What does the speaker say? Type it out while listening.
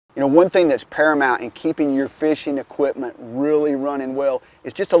You know, one thing that's paramount in keeping your fishing equipment really running well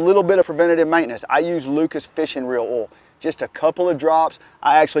is just a little bit of preventative maintenance. I use Lucas fishing reel oil. Just a couple of drops.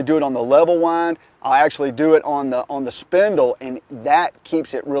 I actually do it on the level wind. I actually do it on the spindle, and that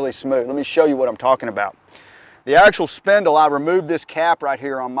keeps it really smooth. Let me show you what I'm talking about. The actual spindle, I removed this cap right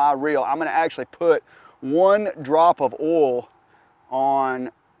here on my reel. I'm gonna actually put 1 drop of oil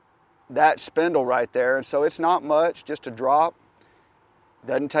on that spindle right there. And so it's not much, just a drop.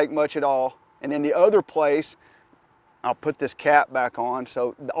 Doesn't take much at all. And then the other place, I'll put this cap back on.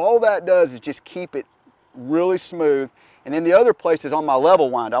 So all that does is just keep it really smooth. And then the other place is on my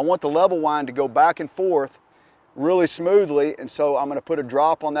level wind. I want the level wind to go back and forth really smoothly. And so I'm gonna put a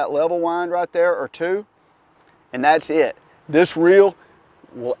drop on that level wind right there, or 2. And that's it. This reel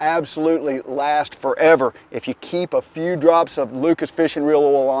will absolutely last forever. If you keep a few drops of Lucas fishing reel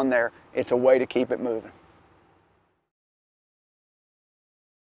oil on there, it's a way to keep it moving.